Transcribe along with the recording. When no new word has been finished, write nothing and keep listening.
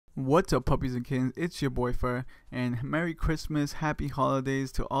What's up, puppies and kittens? It's your boy Fur, and Merry Christmas, Happy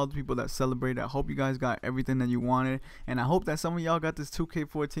Holidays to all the people that celebrate. I hope you guys got everything that you wanted, and I hope that some of y'all got this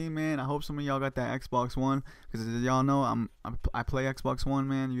 2K14, man. I hope some of y'all got that Xbox One, because as y'all know, I play Xbox One,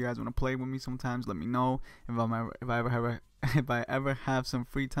 man. You guys want to play with me sometimes? Let me know if I ever have some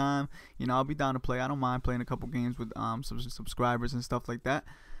free time. You know, I'll be down to play. I don't mind playing a couple games with some subscribers and stuff like that.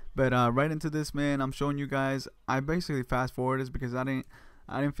 But right into this, man. I'm showing you guys. I basically fast forwarded this because I didn't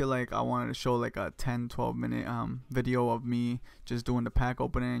feel like I wanted to show like a 10-12 minute video of me just doing the pack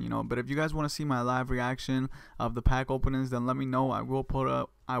opening, you know. But if you guys want to see my live reaction of the pack openings, then let me know. I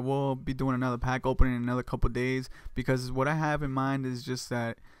will be doing another pack opening in another couple days, because what I have in mind is just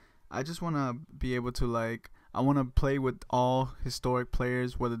that I just want to be able to I want to play with all historic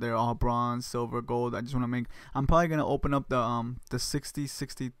players, whether they're all bronze, silver, gold. I just want to make. I'm probably gonna open up the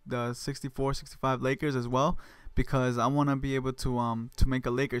 64, 65 Lakers as well, because I want to be able to make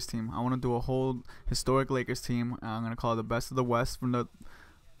a Lakers team. I want to do a whole historic Lakers team. I'm gonna call it the best of the West from the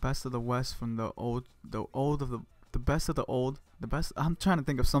best of the old the best. I'm trying to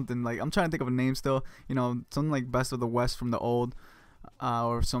think of something I'm trying to think of a name still. You know, something like best of the West from the old.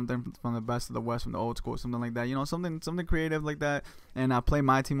 Or something from the best of the West from the old school, something like that. You know, something creative like that. And I play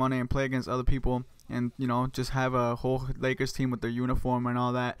my team on it and play against other people, and you know, just have a whole Lakers team with their uniform and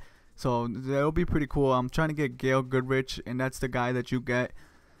all that. So that'll be pretty cool. I'm trying to get Gail Goodrich, and that's the guy that you get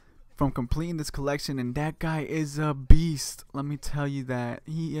from completing this collection. And that guy is a beast. Let me tell you that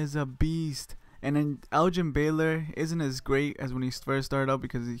he is a beast. And then Elgin Baylor isn't as great as when he first started out,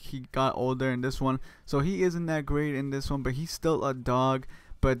 because he got older in this one. So he isn't that great in this one, but he's still a dog.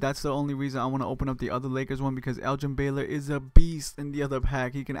 But that's the only reason I want to open up the other Lakers one, because Elgin Baylor is a beast in the other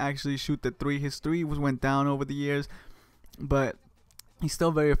pack. He can actually shoot the three. His three went down over the years, but he's still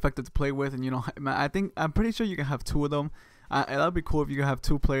very effective to play with. And you know, I'm pretty sure you can have two of them. That'd be cool if you could have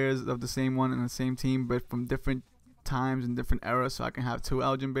two players of the same one in the same team, but from different times and different eras, so I can have two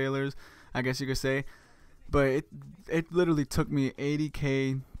Elgin Baylors, I guess you could say. But it literally took me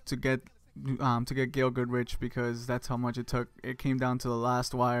 80K to get Gail Goodrich, because that's how much it took. It came down to the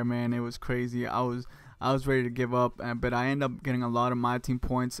last wire, man. It was crazy. I was ready to give up, but I ended up getting a lot of MyTeam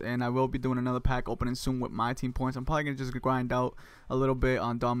points, and I will be doing another pack opening soon with MyTeam points. I'm probably gonna just grind out a little bit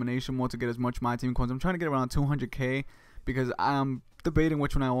on domination mode to get as much MyTeam coins. I'm trying to get around 200K, because I'm debating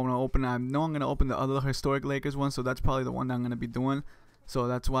which one I want to open. I know I'm gonna open the other historic Lakers one, so that's probably the one that I'm gonna be doing. So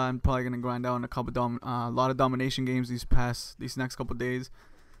that's why I'm probably gonna grind out in a lot of domination games these next couple days.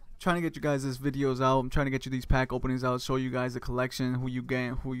 Trying to get you guys these videos out. I'm trying to get you these pack openings out, show you guys the collection, who you get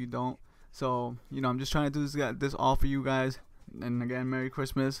and who you don't. So you know, I'm just trying to do this all for you guys. And again, Merry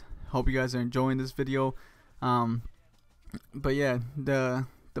Christmas. Hope you guys are enjoying this video. But yeah, the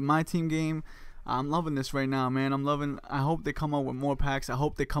MyTeam game, I'm loving this right now, man. I hope they come out with more packs. I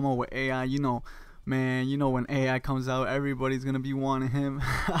hope they come out with AI. You know, man, you know, when AI comes out, everybody's gonna be wanting him.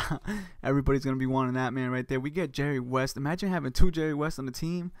 Everybody's gonna be wanting that man right there. We get Jerry West. Imagine having two Jerry West on the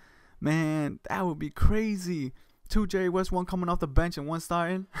team, man. That would be crazy. Two Jerry West, one coming off the bench and one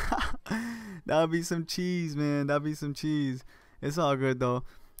starting. That would be some cheese, man. That'd be some cheese. It's all good though.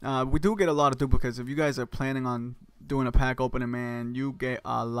 We do get a lot of duplicates. If you guys are planning on doing a pack opening, man, you get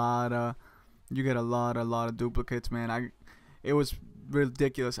a lot of duplicates, man. It was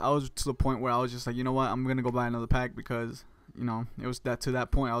ridiculous. I was to the point where I was just like, you know what, I'm gonna go buy another pack, because you know, it was to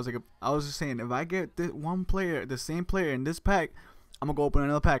that point. I was just saying, if I get the same player in this pack, I'm gonna go open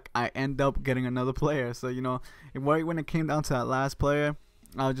another pack. I end up getting another player. So you know, right when it came down to that last player,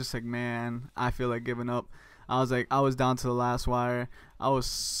 I was just like, man, I feel like giving up. I was down to the last wire. I was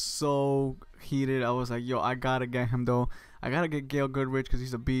so heated. I was like, yo, I gotta get him though. I gotta get Gail Goodrich, because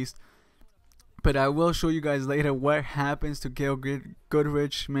he's a beast. But I will show you guys later what happens to Gail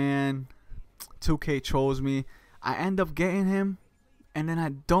Goodrich, man. 2K trolls me. I end up getting him, and then I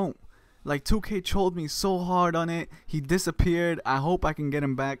don't. Like, 2K trolled me so hard on it. He disappeared. I hope I can get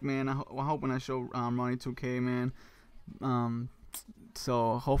him back, man. I hope when I show Ronnie 2K, man.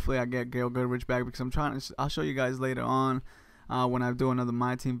 So hopefully I get Gail Goodrich back, because I'll show you guys later on when I do another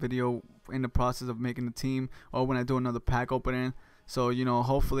MyTeam video in the process of making the team, or when I do another pack opening. So you know,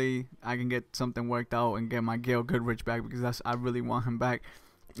 hopefully I can get something worked out and get my Gail Goodrich back, because I really want him back.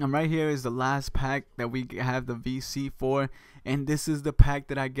 And right here is the last pack that we have the VC for, and this is the pack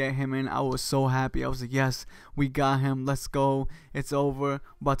that I get him in. I was so happy. I was like, yes, we got him. Let's go. It's over.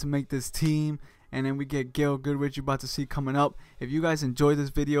 About to make this team. And then we get Gail Goodrich, you're about to see coming up. If you guys enjoyed this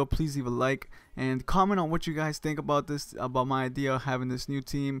video, please leave a like and comment on what you guys think about this, about my idea of having this new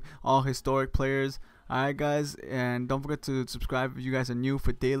team, all historic players. Alright guys, and don't forget to subscribe if you guys are new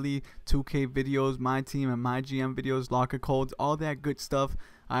for daily 2K videos, MyTeam and MyGM videos, locker codes, all that good stuff.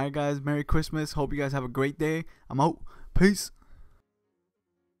 Alright, guys, Merry Christmas. Hope you guys have a great day. I'm out. Peace.